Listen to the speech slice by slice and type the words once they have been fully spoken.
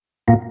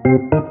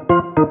Welcome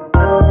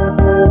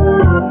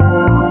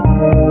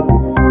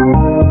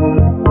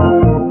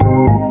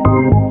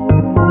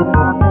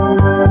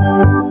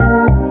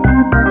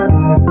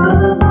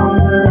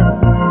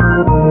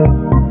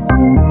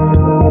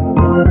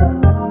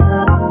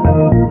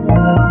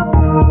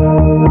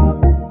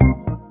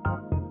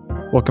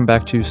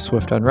back to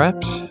Swift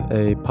Unwrapped,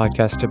 a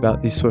podcast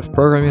about the Swift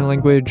programming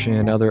language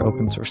and other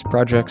open source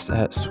projects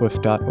at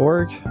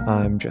swift.org.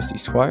 I'm Jesse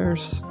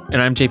Squires.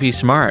 And I'm JP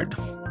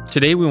Samard.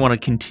 Today we want to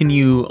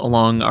continue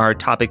along our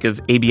topic of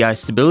ABI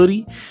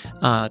stability,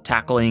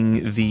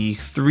 tackling the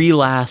three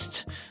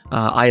last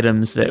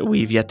items that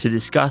we've yet to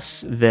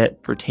discuss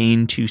that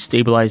pertain to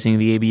stabilizing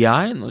the ABI.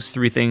 And those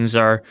three things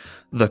are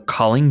the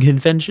calling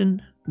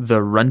convention, the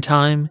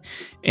runtime,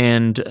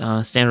 and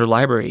standard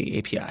library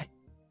API.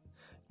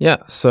 Yeah,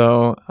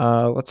 so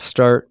let's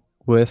start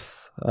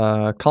with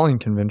calling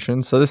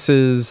convention. So this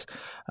is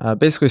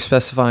basically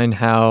specifying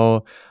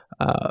how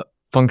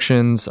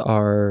functions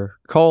are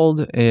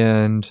called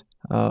and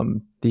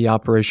the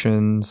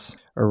operations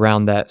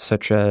around that,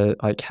 such as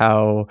like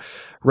how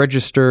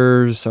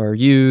registers are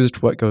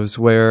used, what goes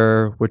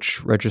where,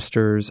 which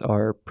registers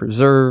are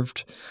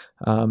preserved,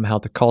 how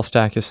the call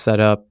stack is set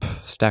up,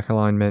 stack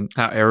alignment,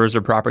 how errors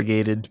are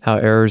propagated,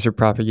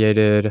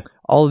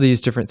 all of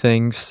these different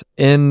things.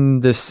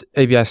 In this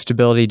ABI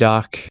stability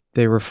doc,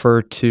 they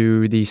refer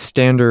to the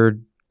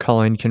standard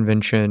calling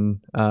convention,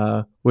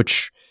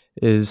 which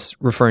is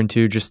referring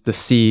to just the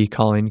C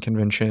calling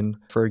convention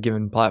for a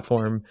given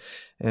platform.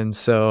 And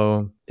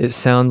so it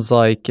sounds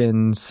like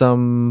in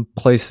some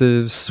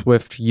places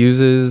Swift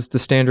uses the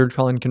standard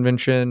calling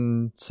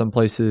convention, some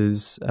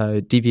places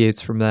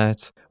deviates from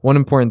that. One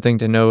important thing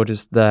to note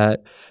is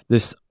that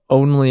this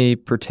only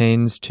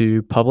pertains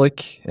to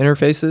public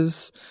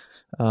interfaces.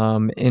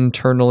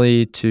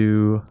 Internally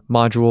to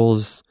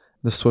modules,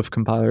 the Swift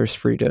compiler is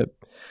free to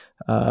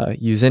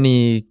use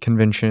any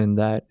convention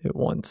that it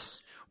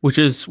wants. Which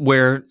is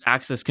where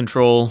access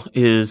control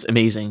is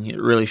amazing.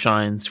 It really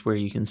shines, where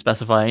you can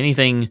specify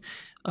anything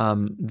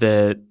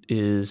that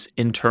is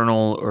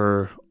internal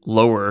or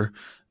lower.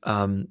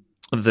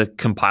 The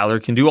compiler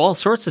can do all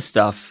sorts of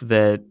stuff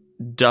that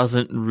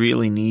doesn't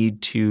really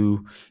need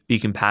to be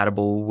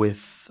compatible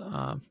with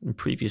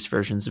previous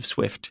versions of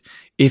Swift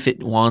if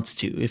it wants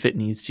to, if it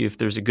needs to, if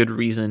there's a good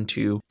reason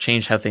to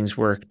change how things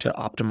work to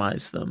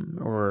optimize them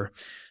or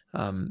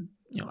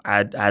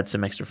add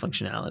some extra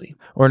functionality.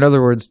 Or in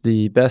other words,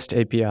 the best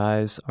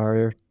APIs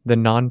are the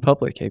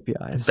non-public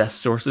APIs.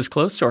 Best source is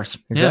closed source.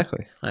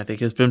 Exactly. Yeah, I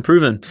think it's been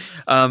proven.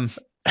 So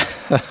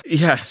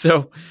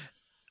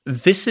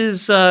this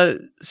is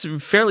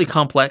fairly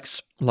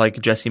complex, like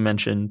Jesse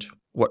mentioned.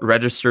 What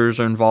registers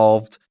are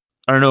involved.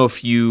 I don't know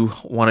if you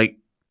want to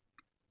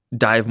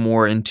dive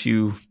more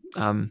into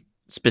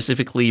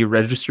specifically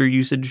register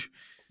usage.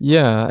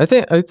 Yeah, I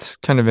think it's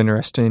kind of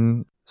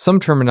interesting.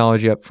 Some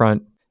terminology up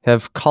front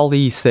have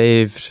callee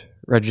saved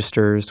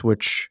registers,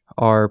 which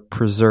are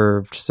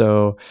preserved.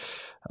 So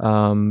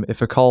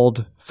if a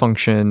called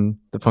function,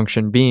 the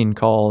function being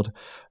called,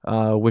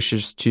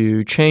 wishes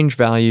to change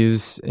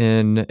values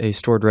in a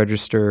stored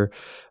register,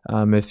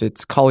 if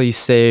it's callee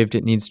saved,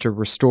 it needs to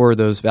restore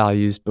those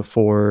values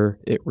before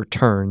it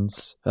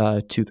returns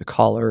to the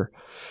caller.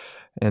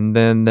 And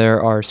then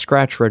there are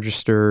scratch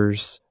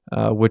registers,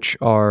 which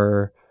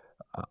are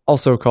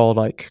also called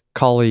like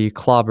callee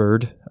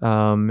clobbered,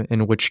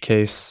 in which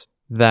case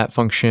that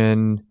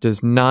function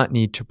does not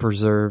need to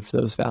preserve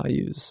those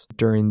values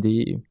during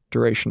the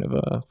duration of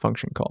a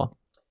function call.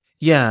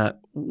 Yeah,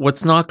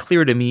 what's not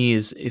clear to me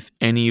is if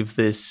any of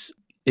this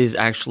is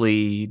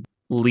actually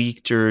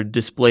leaked or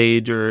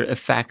displayed or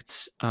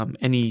affects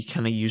any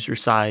kind of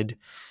user-side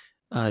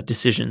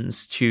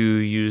decisions to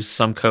use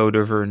some code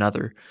over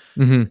another.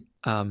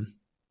 Mm-hmm.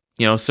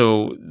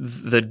 So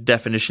the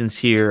definitions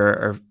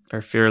here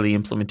are fairly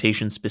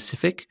implementation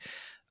specific,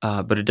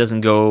 but it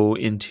doesn't go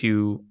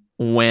into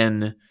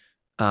when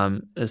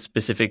a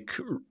specific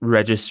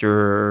register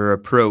or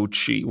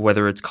approach,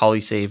 whether it's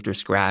callee saved or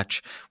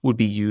scratch, would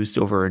be used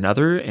over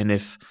another, and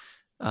if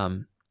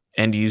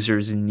end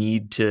users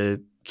need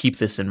to keep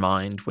this in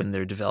mind when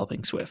they're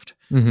developing Swift.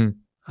 Mm-hmm.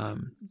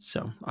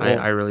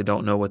 I really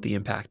don't know what the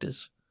impact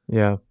is.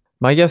 Yeah,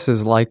 my guess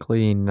is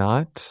likely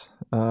not.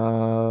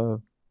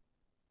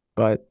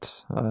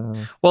 But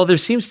there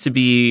seems to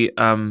be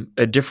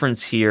a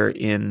difference here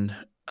in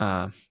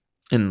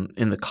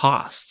the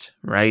cost,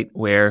 right?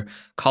 Where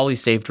callee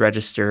saved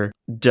register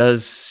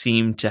does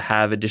seem to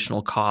have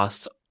additional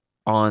cost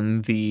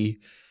on the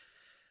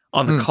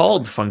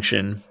called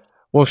function.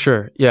 Well,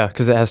 sure, yeah,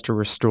 because it has to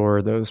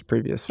restore those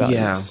previous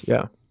values.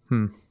 Yeah.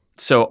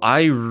 So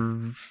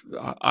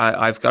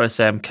I've got to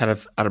say I'm kind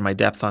of out of my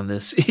depth on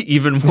this,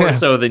 even more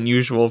so than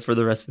usual for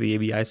the rest of the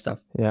ABI stuff.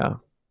 Yeah.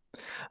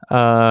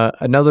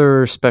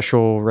 Another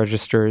special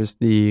register is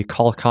the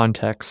call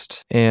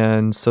context.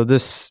 And so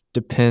this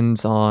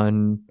depends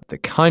on the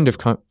kind of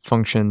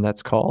function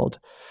that's called.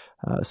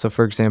 So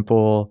for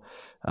example,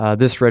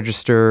 this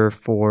register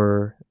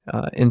for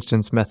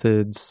instance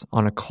methods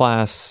on a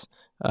class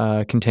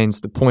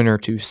contains the pointer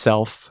to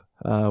self,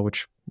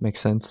 which makes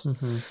sense.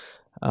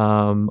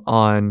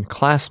 On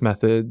class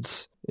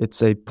methods,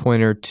 it's a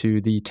pointer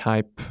to the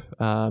type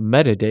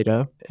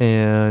metadata.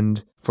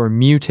 And for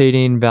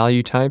mutating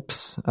value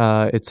types,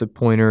 it's a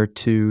pointer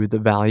to the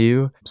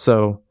value.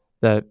 So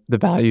that the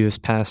value is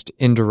passed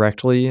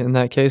indirectly in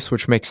that case,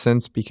 which makes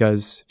sense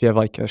because if you have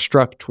like a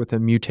struct with a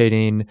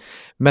mutating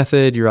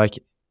method, you're like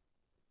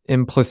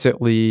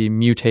implicitly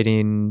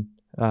mutating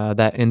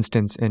that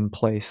instance in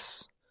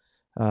place.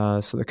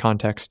 So the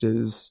context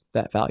is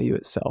that value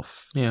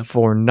itself. Yeah.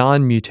 For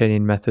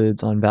non-mutating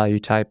methods on value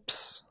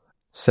types,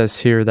 says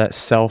here that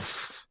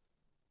self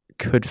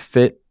could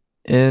fit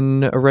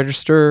in a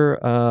register,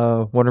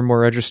 one or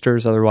more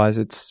registers. Otherwise,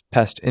 it's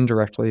passed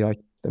indirectly,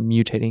 like the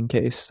mutating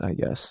case, I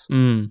guess.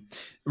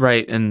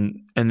 Right,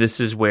 and this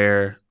is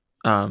where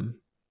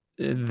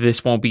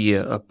this won't be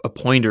a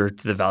pointer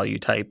to the value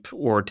type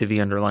or to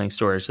the underlying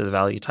storage to the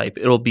value type.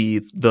 It'll be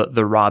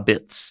the raw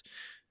bits,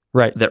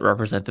 right, that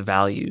represent the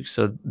value.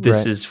 So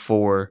this is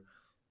for,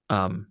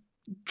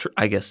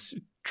 I guess,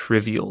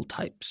 trivial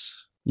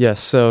types.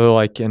 Yes, so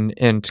like an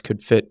int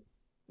could fit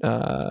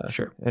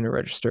Sure. in a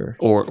register.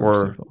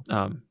 Or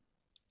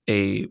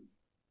a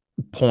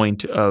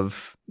point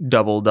of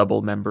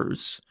double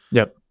members.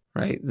 Yep.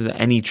 Right?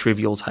 Any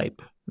trivial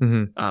type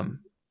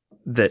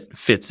that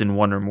fits in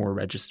one or more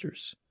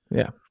registers.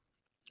 Yeah.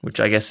 Which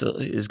I guess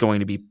is going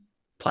to be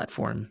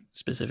platform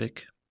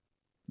specific,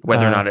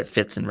 whether or not it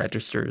fits in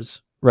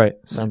registers. Right.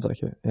 Sounds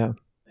like it. Yeah.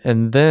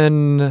 And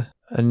then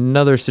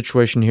another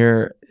situation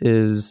here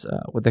is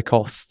what they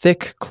call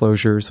thick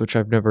closures, which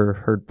I've never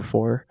heard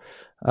before.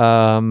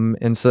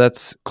 And so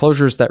that's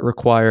closures that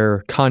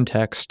require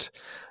context,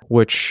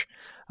 which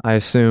I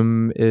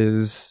assume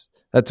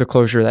that's a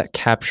closure that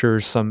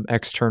captures some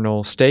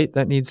external state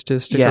that needs to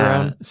stick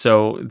around.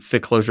 So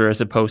thick closure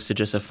as opposed to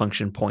just a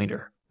function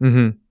pointer.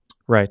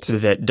 Right.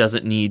 That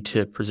doesn't need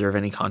to preserve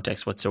any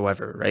context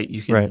whatsoever, right?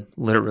 You can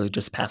literally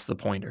just pass the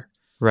pointer.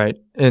 Right.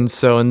 And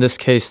so in this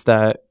case,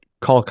 that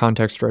call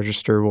context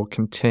register will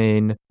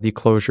contain the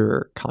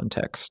closure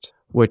context,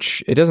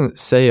 which it doesn't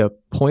say a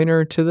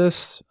pointer to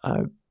this.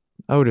 I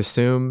would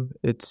assume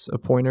it's a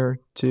pointer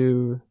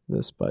to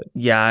this, but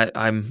yeah,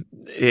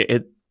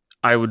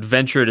 I would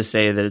venture to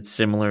say that it's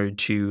similar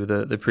to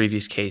the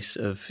previous case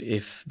of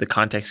if the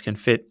context can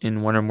fit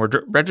in one or more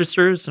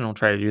registers, then I'll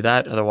try to do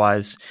that.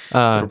 Otherwise,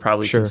 it'll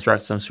probably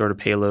construct some sort of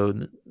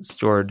payload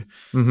stored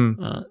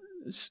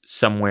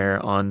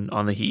somewhere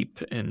on the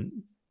heap and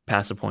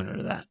pass a pointer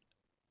to that.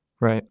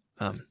 Right.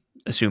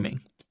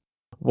 Assuming.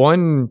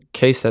 One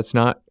case that's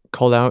not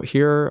called out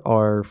here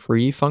are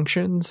free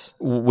functions,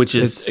 which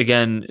is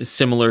again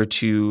similar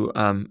to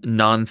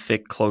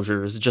non-thick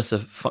closures, just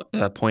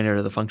a pointer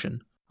to the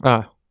function.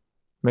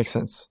 Makes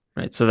sense.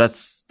 Right. So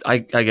that's I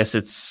guess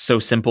it's so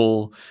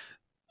simple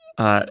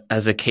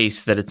as a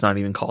case that it's not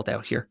even called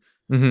out here.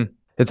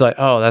 It's like,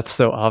 oh, that's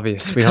so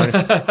obvious. We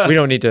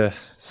don't need to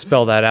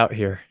spell that out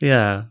here.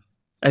 Yeah,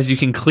 as you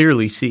can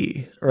clearly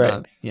see.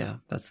 Right. Yeah,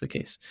 that's the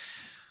case.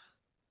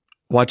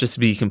 Watch us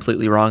be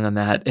completely wrong on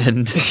that,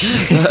 and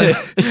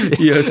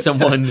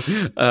someone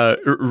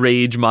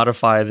rage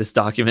modify this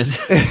document.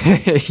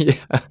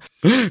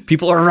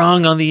 People are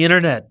wrong on the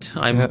internet.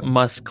 I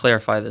must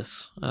clarify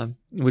this,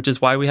 which is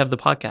why we have the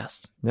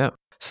podcast. Yeah.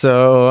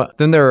 So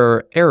then there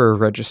are error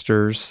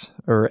registers,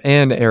 or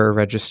an error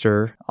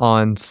register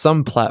on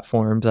some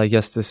platforms. I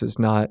guess this is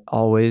not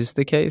always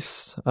the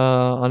case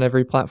on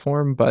every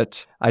platform,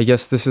 but I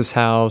guess this is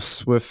how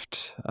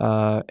Swift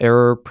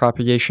error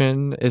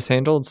propagation is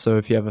handled. So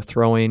if you have a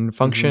throwing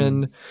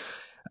function,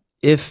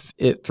 if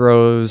it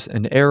throws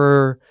an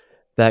error,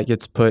 that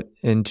gets put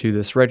into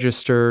this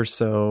register.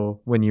 So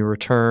when you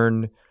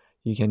return,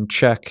 you can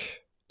check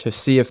to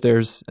see if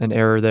there's an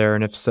error there,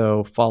 and if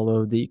so,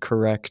 follow the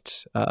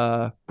correct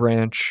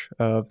branch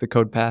of the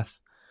code path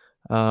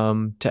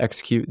to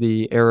execute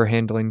the error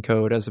handling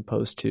code as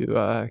opposed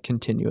to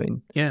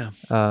continuing. Yeah.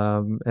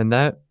 And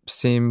that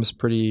seems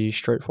pretty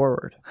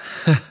straightforward.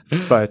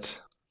 But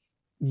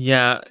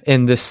yeah,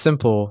 in this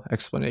simple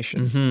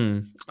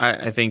explanation.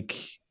 I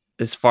think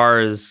as far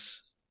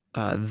as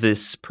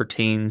this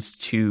pertains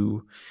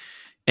to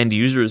end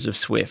users of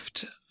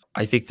Swift,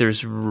 I think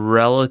there's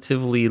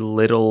relatively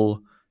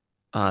little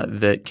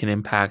that can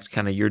impact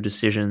kind of your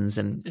decisions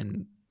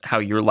and how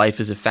your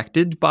life is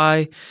affected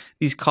by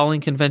these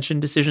calling convention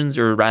decisions,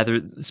 or rather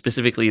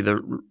specifically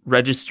the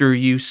register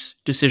use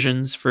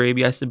decisions for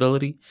ABI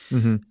stability.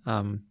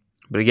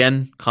 But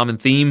again, common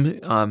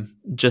theme,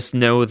 just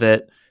know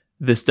that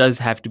this does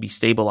have to be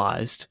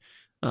stabilized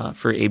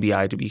for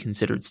ABI to be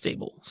considered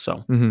stable.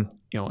 So,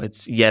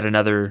 it's yet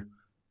another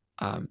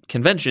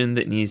convention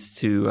that needs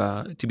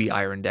to be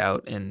ironed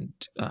out and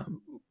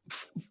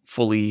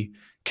fully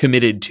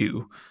committed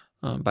to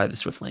by the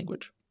Swift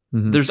language.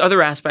 There's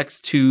other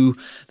aspects to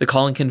the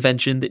calling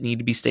convention that need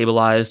to be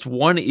stabilized.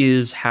 One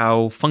is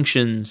how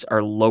functions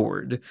are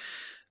lowered.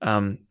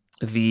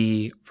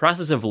 The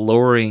process of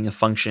lowering a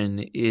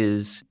function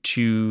is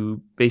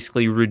to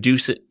basically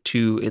reduce it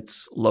to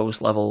its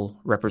lowest level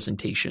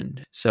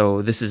representation.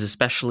 So this is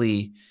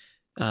especially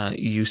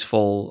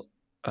useful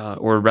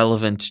or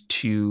relevant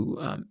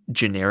to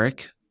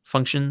generic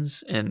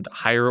functions and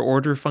higher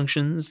order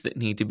functions that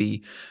need to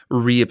be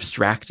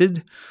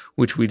re-abstracted,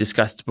 which we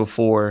discussed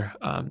before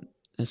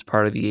as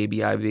part of the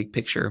ABI big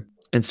picture.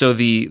 And so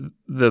the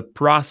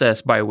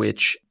process by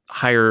which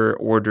higher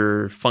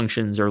order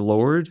functions are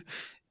lowered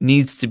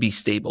needs to be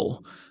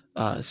stable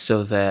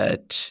so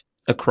that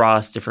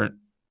across different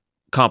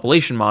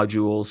compilation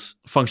modules,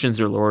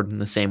 functions are lowered in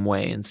the same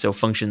way. And so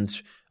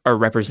functions are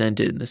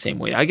represented in the same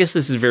way. I guess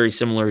this is very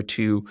similar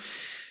to,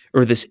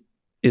 or this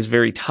is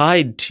very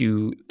tied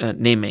to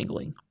name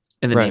mangling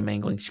and the name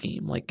mangling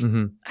scheme. Like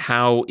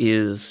how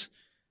is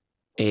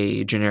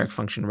a generic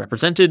function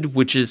represented,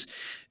 which is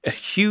a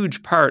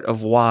huge part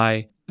of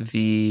why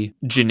the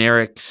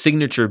generic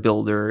signature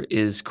builder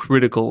is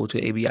critical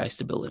to ABI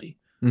stability.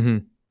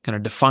 Kind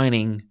of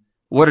defining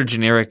what a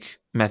generic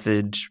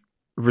method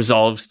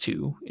resolves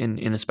to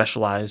in a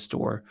specialized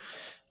or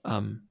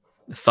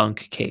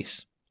thunk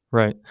case.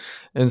 Right.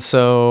 And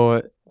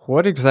so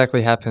what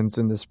exactly happens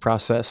in this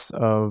process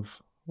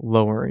of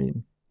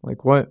lowering?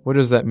 Like what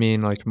does that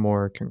mean like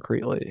more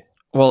concretely?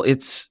 Well,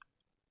 it's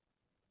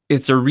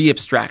a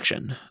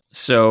re-abstraction.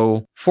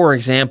 So for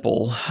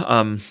example,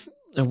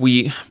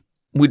 we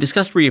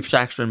discussed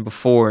re-abstraction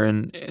before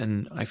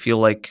and I feel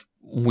like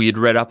we had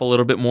read up a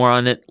little bit more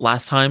on it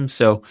last time.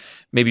 So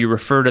maybe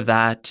refer to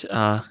that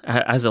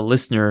as a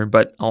listener,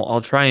 but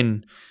I'll try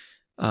and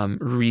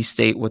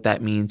restate what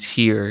that means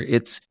here.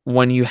 It's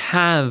when you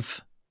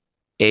have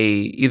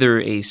either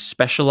a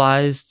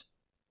specialized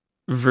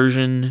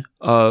version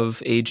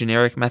of a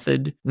generic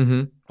method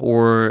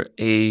or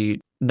a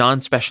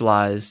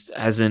non-specialized,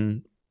 as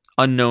in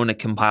unknown at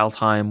compile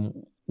time,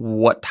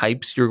 what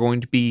types you're going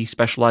to be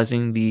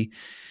specializing the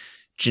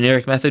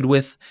generic method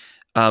with.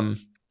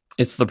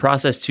 It's the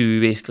process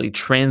to basically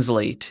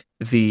translate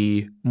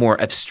the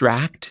more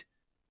abstract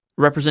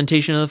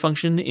representation of the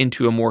function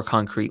into a more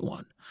concrete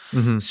one.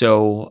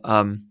 So,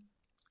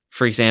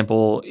 for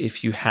example,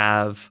 if you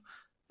have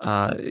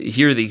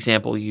here the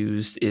example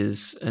used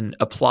is an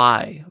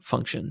apply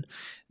function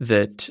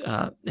that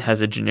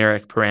has a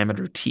generic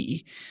parameter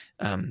t.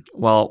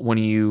 Well, when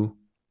you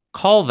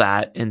call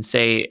that and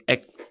say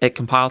at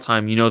compile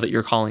time, you know that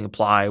you're calling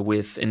apply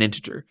with an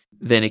integer,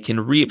 then it can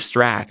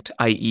re-abstract,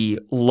 i.e.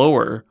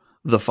 lower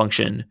the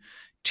function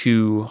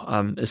to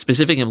a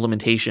specific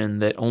implementation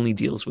that only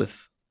deals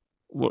with,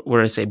 what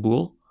did I say,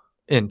 bool?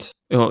 Int.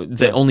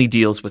 That only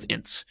deals with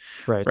ints.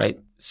 Right.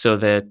 So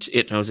that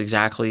it knows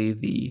exactly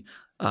the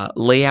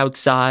layout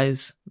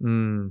size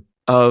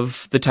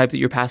of the type that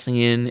you're passing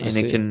in, and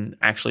it can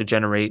actually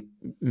generate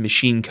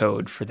machine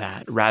code for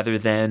that rather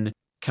than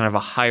kind of a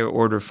higher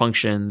order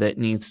function that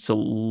needs to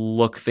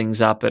look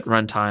things up at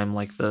runtime,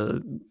 like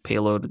the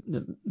payload,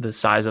 the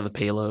size of the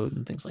payload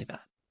and things like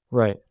that.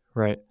 Right.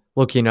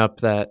 Looking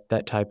up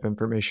that type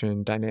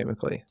information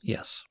dynamically.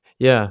 Yes.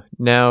 Yeah.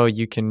 Now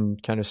you can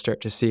kind of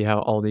start to see how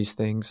all these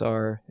things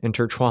are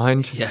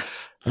intertwined.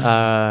 Yes.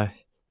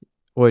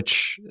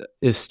 Which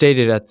is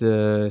stated at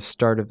the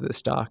start of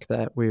this doc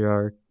that we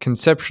are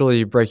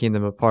conceptually breaking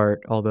them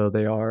apart, although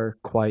they are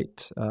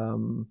quite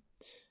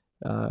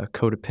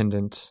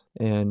codependent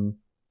and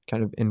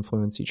kind of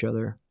influence each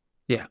other.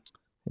 Yeah.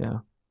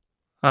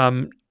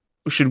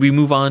 Should we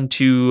move on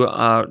to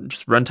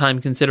just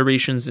runtime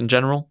considerations in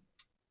general?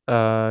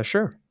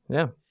 Sure.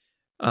 Yeah.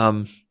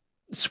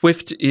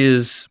 Swift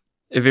is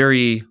a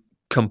very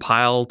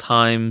compile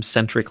time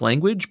centric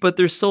language, but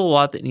there's still a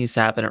lot that needs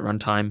to happen at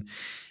runtime.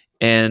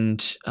 And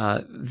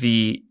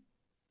the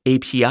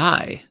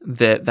API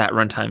that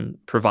runtime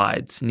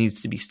provides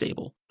needs to be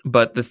stable.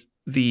 But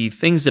the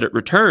things that it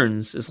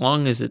returns, as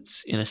long as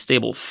it's in a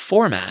stable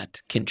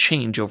format, can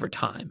change over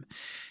time.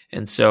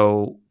 And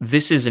so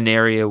this is an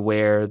area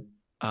where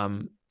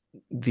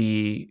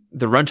the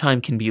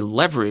runtime can be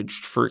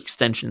leveraged for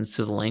extensions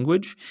to the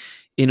language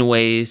in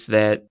ways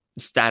that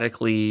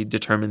statically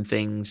determine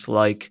things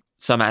like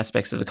some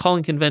aspects of the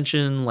calling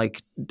convention,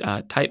 like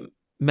type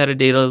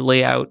metadata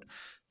layout,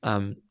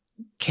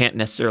 can't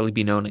necessarily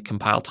be known at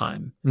compile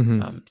time.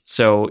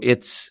 So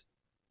it's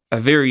a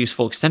very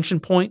useful extension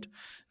point.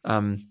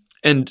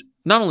 And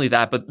not only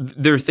that, but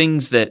there are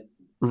things that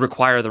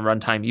require the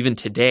runtime even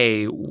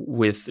today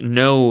with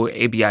no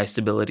ABI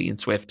stability in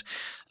Swift,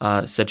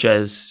 such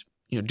as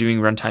doing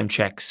runtime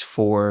checks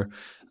for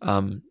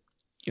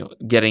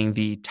getting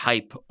the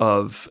type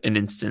of an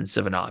instance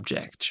of an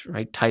object,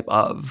 right? Type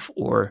of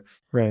or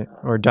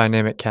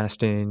dynamic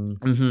casting,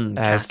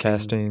 as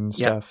casting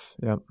stuff.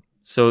 Yep.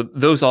 So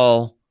those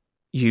all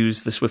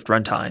use the Swift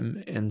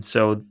runtime, and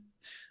so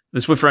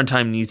the Swift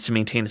runtime needs to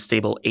maintain a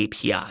stable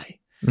API.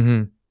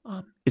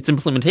 Its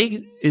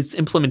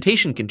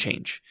implementation can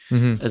change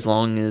as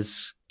long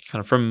as kind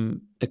of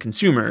from a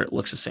consumer it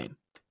looks the same.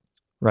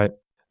 Right.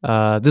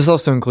 This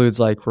also includes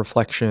like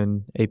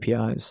reflection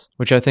APIs,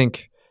 which I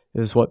think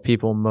is what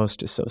people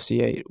most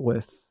associate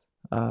with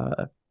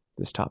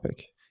this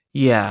topic.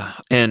 Yeah,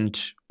 and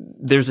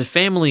there's a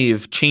family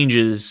of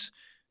changes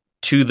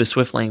to the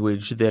Swift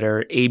language that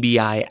are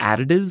ABI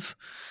additive,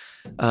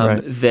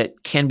 Right.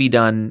 that can be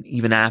done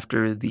even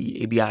after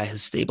the ABI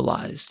has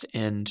stabilized.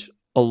 And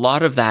a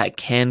lot of that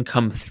can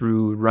come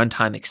through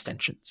runtime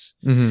extensions,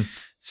 Hmm.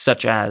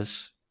 such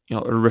as a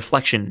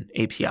reflection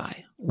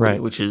API,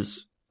 Right. which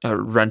is a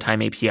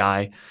runtime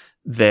API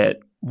that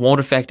won't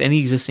affect any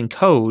existing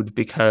code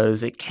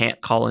because it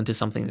can't call into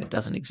something that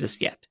doesn't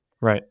exist yet.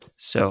 Right.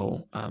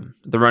 So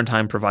the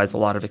runtime provides a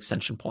lot of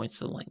extension points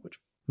to the language.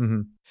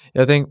 Hmm.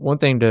 I think one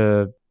thing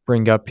to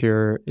bring up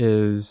here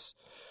is,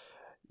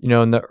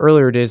 in the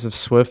earlier days of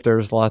Swift, there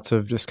was lots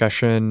of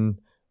discussion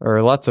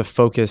or lots of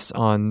focus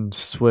on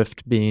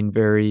Swift being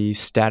very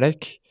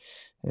static,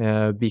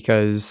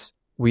 because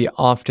we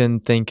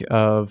often think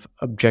of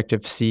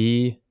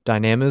Objective-C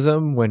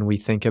dynamism when we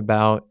think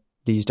about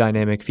these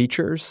dynamic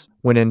features,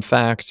 when in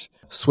fact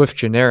Swift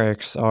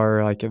generics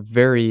are like a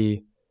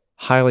very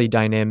highly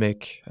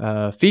dynamic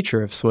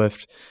feature of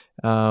Swift,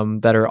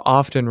 that are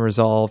often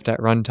resolved at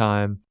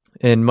runtime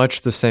in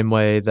much the same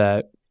way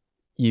that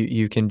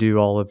you can do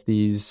all of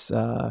these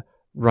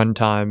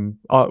runtime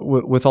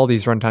with all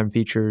these runtime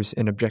features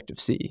in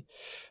Objective-C,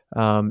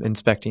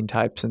 inspecting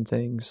types and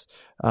things.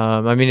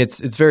 I mean,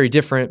 it's very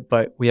different,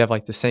 but we have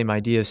like the same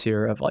ideas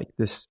here of like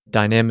this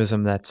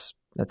dynamism that's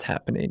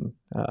happening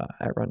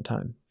at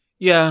runtime.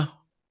 Yeah,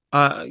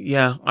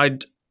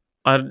 I'd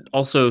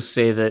also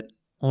say that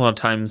a lot of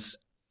times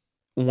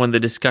when the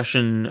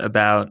discussion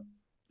about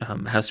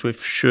how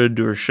Swift should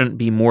or shouldn't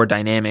be more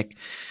dynamic,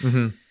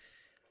 Mm-hmm.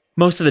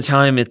 most of the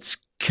time it's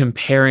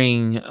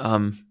comparing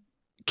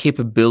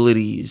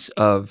capabilities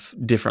of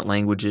different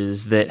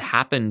languages that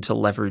happen to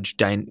leverage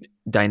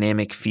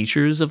dynamic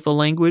features of the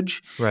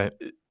language Right.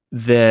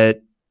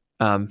 that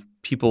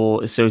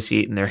people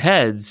associate in their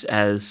heads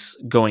as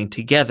going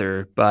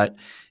together, but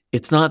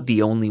it's not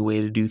the only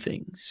way to do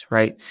things,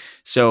 right?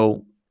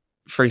 So,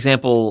 for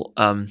example,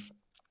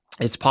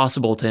 it's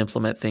possible to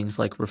implement things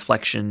like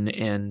reflection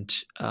and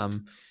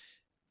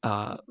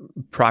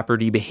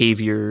property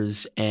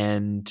behaviors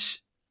and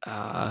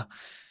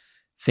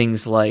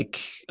things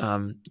like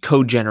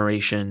code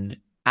generation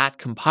at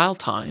compile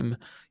time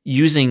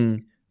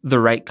using the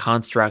right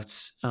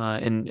constructs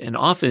and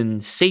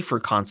often safer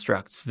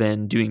constructs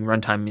than doing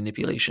runtime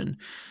manipulation,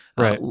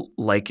 Right.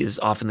 like is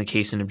often the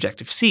case in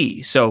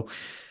Objective-C. So,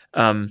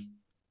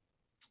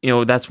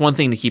 that's one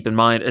thing to keep in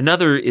mind.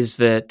 Another is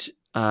that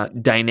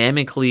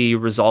dynamically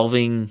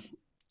resolving,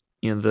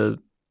 the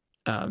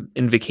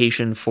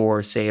invocation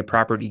for, say, a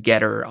property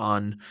getter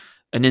on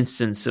an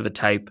instance of a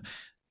type,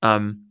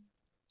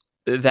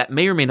 that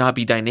may or may not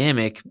be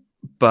dynamic,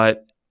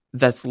 but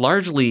that's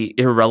largely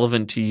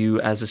irrelevant to you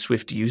as a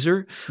Swift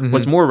user. Mm-hmm.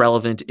 What's more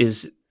relevant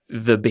is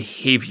the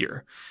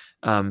behavior,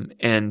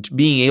 and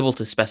being able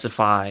to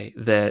specify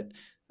that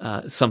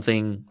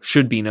something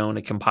should be known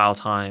at compile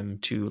time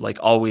to like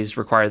always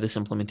require this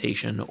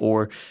implementation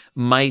or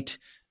might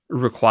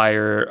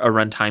require a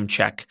runtime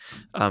check.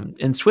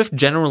 And Swift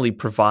generally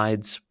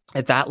provides,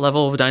 at that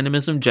level of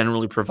dynamism,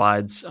 generally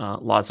provides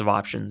lots of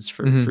options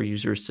for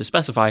users to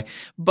specify.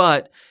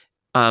 But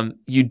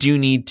you do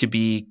need to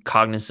be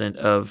cognizant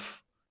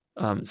of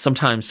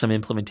sometimes some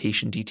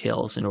implementation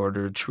details in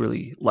order to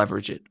truly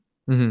leverage it.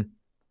 Mm-hmm.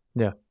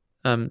 Yeah.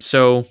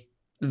 So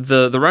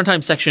the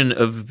runtime section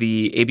of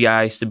the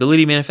ABI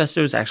stability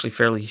manifesto is actually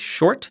fairly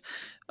short.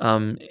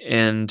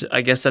 And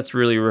I guess that's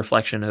really a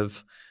reflection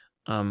of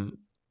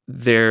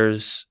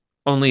there's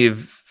only a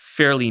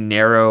fairly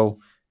narrow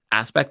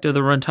aspect of the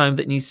runtime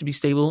that needs to be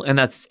stable, and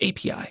that's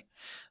API.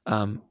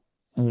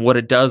 What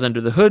it does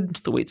under the hood,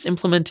 the way it's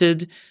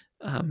implemented,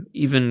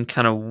 even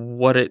kind of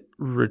what it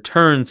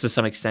returns to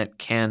some extent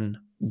can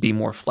be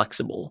more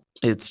flexible.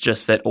 It's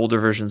just that older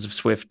versions of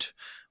Swift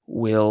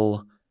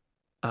will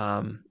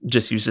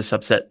just use a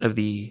subset of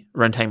the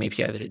runtime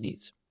API that it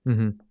needs.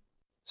 Mm-hmm.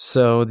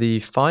 So the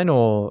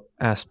final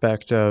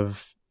aspect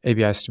of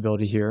ABI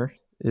stability here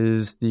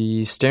is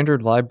the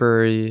standard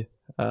library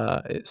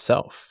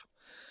itself.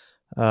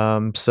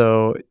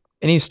 So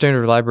any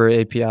standard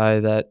library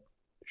API that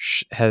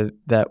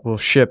that will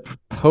ship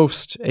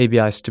post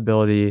ABI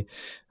stability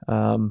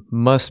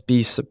must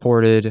be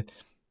supported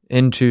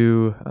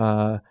into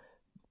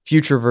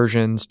future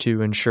versions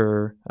to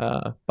ensure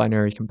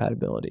binary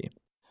compatibility.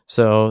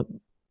 So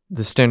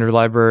the standard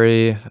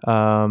library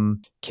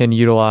can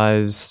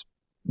utilize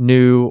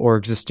new or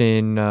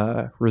existing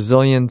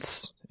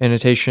resilience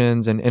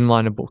annotations and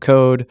inlineable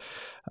code.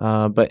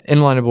 But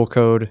inlineable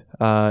code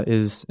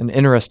is an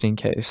interesting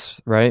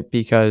case, right?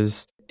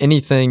 Because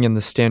anything in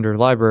the standard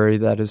library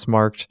that is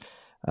marked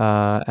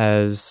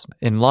as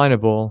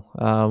inlineable,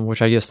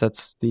 which I guess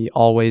that's the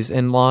always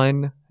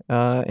inline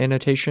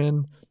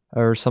annotation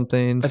or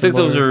something I think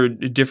those are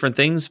different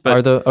things, but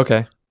are the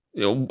okay.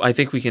 I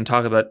think we can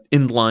talk about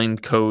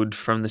inline code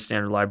from the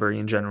standard library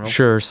in general.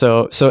 Sure.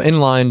 So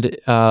inlined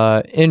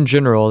in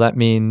general, that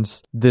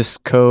means this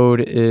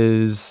code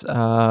is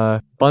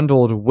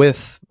bundled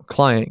with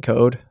client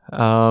code,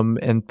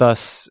 and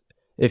thus,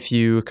 if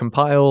you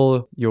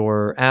compile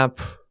your app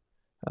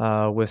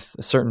with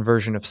a certain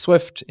version of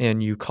Swift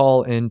and you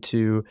call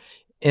into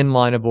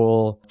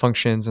inlineable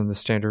functions in the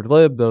standard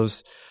lib,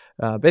 those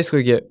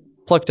basically get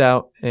plucked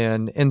out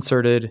and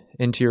inserted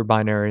into your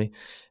binary.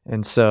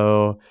 And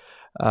so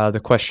the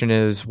question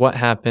is, what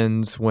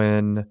happens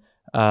when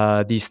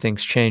these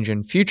things change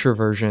in future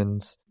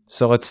versions?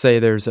 So let's say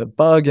there's a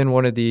bug in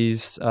one of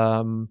these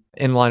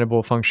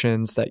inlineable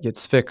functions that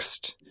gets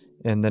fixed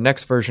in the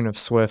next version of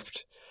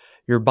Swift.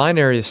 Your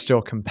binary is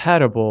still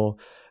compatible,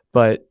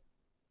 but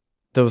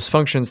those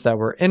functions that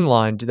were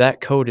inlined,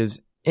 that code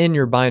is in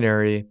your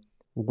binary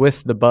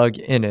with the bug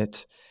in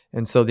it.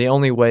 And so the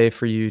only way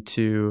for you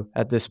to,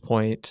 at this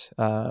point,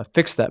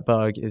 fix that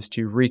bug is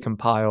to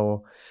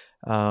recompile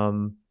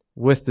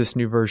with this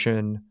new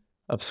version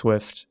of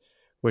Swift,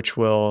 which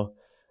will,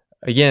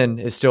 again,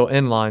 is still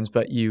inlines,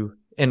 but you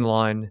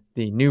inline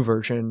the new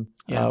version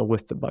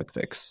with the bug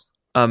fix.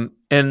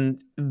 And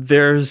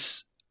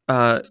there's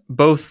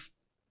both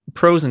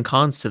pros and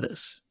cons to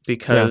this,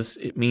 because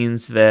it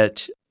means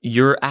that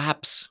your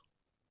app's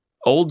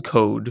old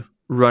code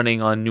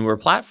running on newer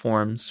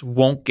platforms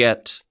won't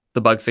get the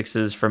bug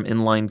fixes from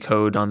inline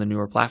code on the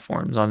newer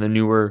platforms, on the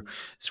newer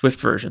Swift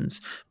versions.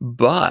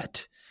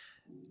 But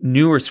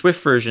newer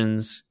Swift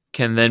versions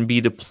can then be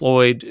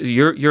deployed.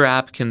 Your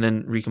app can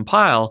then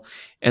recompile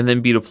and then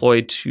be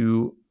deployed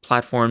to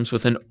platforms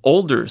with an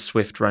older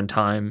Swift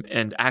runtime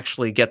and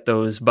actually get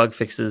those bug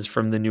fixes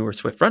from the newer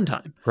Swift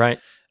runtime. Right.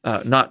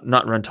 Not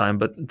runtime,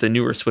 but the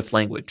newer Swift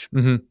language.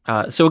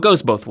 Mm-hmm. So it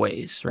goes both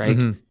ways, right?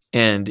 Mm-hmm.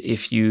 And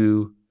if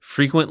you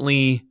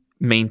frequently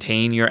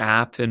maintain your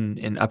app and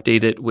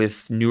update it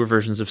with newer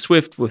versions of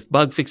Swift with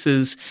bug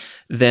fixes,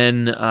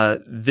 then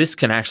this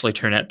can actually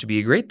turn out to be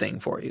a great thing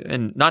for you.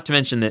 And not to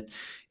mention that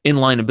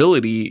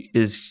inlineability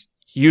is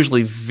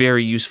usually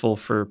very useful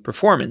for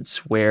performance,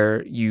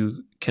 where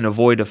you can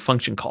avoid a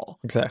function call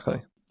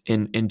Exactly.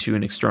 into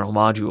an external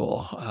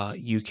module.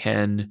 You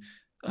can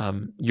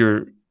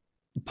you're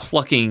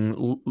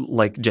plucking,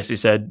 like Jesse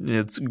said,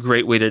 it's a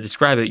great way to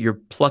describe it. You're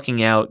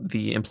plucking out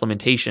the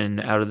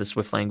implementation out of the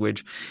Swift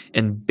language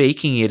and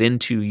baking it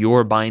into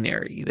your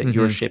binary that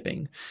you're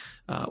shipping,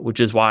 which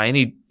is why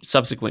any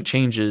subsequent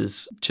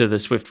changes to the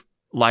Swift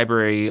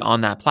library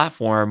on that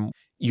platform,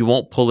 you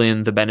won't pull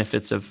in the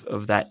benefits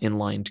of that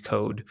inlined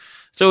code.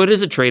 So it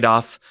is a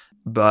trade-off,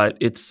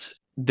 but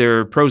there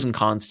are pros and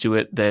cons to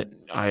it that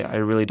I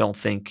really don't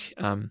think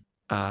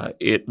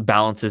it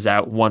balances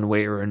out one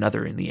way or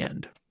another in the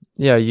end.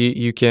 Yeah,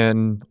 you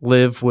can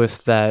live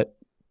with that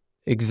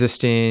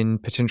existing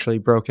potentially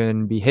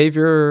broken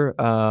behavior.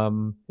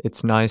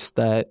 It's nice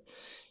that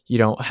you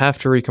don't have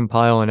to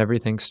recompile and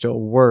everything still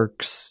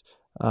works.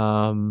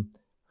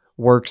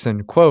 Works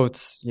in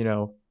quotes,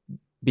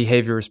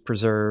 behavior is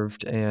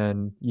preserved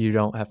and you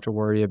don't have to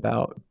worry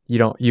about,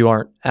 you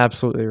aren't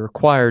absolutely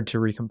required to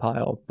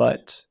recompile,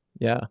 but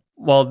yeah.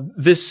 Well,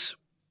 this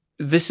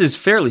is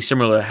fairly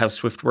similar to how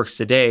Swift works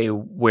today,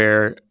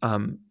 where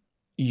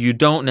you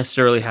don't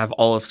necessarily have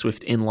all of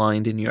Swift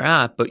inlined in your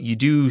app, but you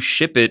do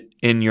ship it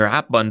in your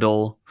app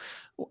bundle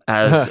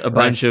as a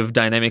bunch of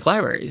dynamic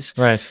libraries.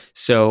 Right.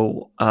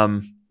 So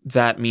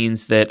that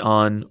means that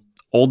on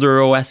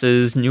older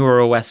OSs, newer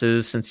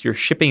OSs, since you're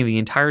shipping the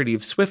entirety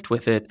of Swift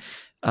with it,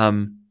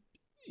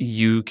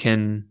 you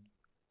can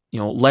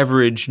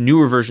leverage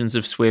newer versions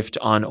of Swift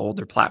on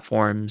older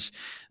platforms,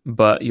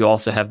 but you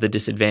also have the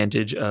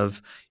disadvantage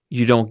of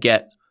you don't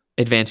get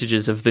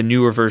advantages of the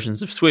newer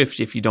versions of Swift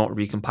if you don't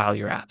recompile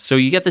your app. So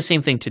you get the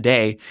same thing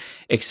today,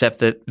 except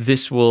that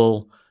this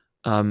will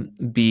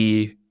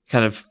be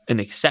kind of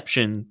an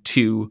exception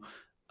to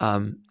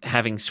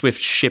having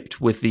Swift shipped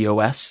with the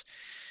OS,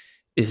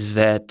 is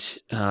that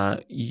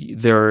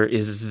there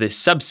is this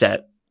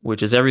subset,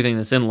 which is everything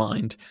that's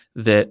inlined,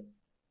 that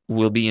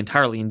will be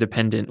entirely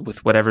independent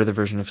with whatever the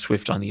version of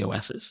Swift on the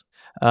OS is.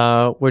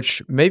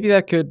 Which maybe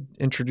that could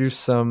introduce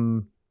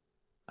some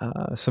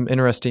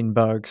interesting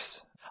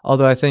bugs.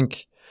 Although I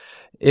think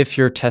if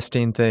you're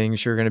testing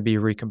things, you're going to be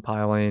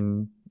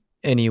recompiling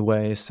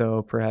anyway,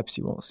 so perhaps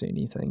you won't see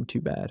anything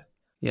too bad.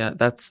 Yeah,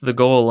 that's the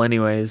goal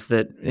anyways,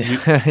 that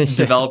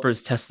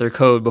developers test their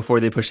code before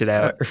they push it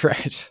out.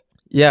 Right.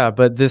 Yeah,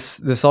 but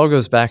this all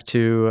goes back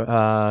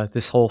to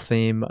this whole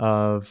theme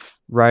of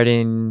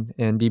writing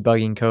and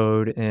debugging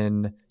code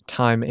in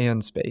time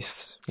and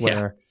space,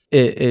 where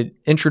it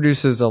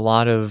introduces a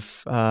lot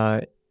of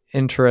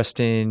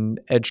interesting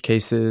edge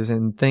cases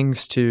and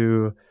things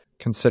to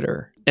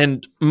consider.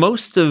 And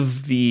most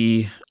of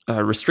the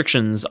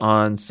restrictions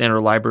on standard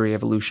library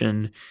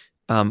evolution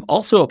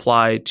also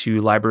apply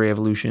to library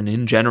evolution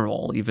in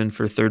general, even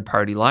for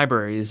third-party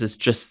libraries. It's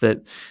just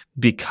that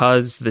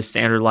because the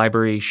standard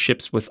library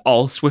ships with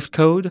all Swift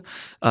code,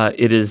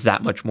 it is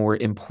that much more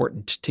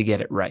important to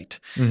get it right.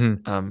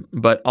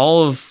 But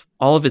all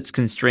of its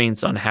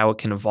constraints on how it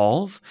can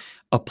evolve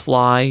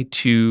apply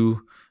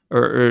to,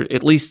 or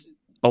at least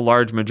a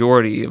large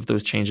majority of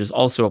those changes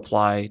also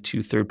apply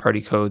to third-party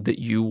code that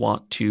you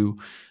want to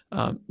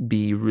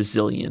be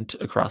resilient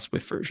across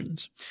Swift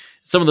versions.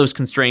 Some of those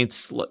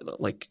constraints,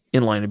 like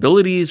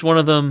inlineability is one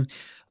of them.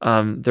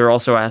 There are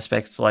also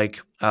aspects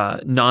like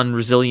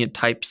non-resilient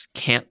types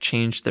can't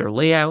change their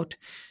layout.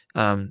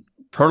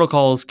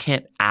 Protocols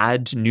can't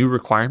add new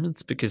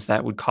requirements because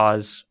that would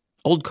cause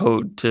old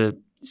code to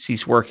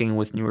cease working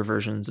with newer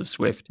versions of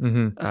Swift.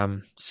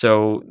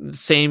 So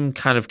same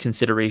kind of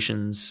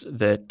considerations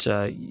that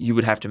you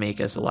would have to make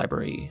as a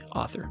library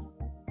author.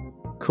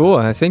 Cool.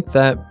 I think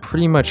that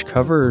pretty much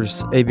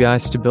covers ABI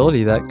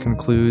stability. That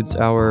concludes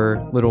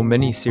our little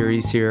mini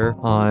series here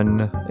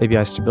on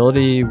ABI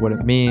stability, what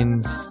it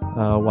means,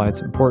 why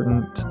it's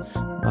important,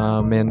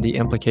 and the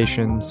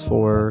implications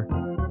for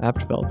app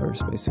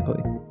developers,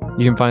 basically.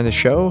 You can find the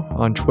show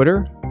on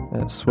Twitter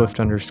at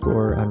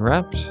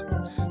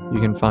Swift_Unwrapped. You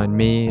can find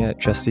me at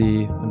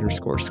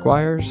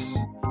Jesse_Squires.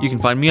 You can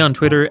find me on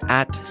Twitter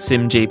at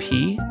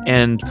SimJP.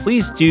 And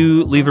please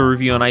do leave a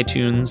review on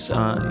iTunes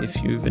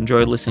if you've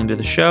enjoyed listening to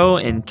the show,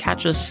 and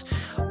catch us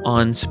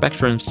on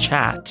Spectrum's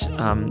chat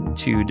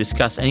to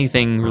discuss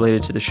anything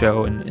related to the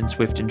show and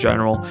Swift in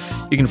general.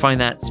 You can find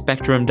that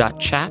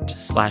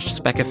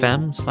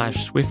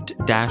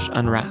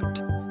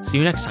spectrum.chat/specfm/Swift-Unwrapped. See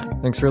you next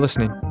time. Thanks for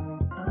listening.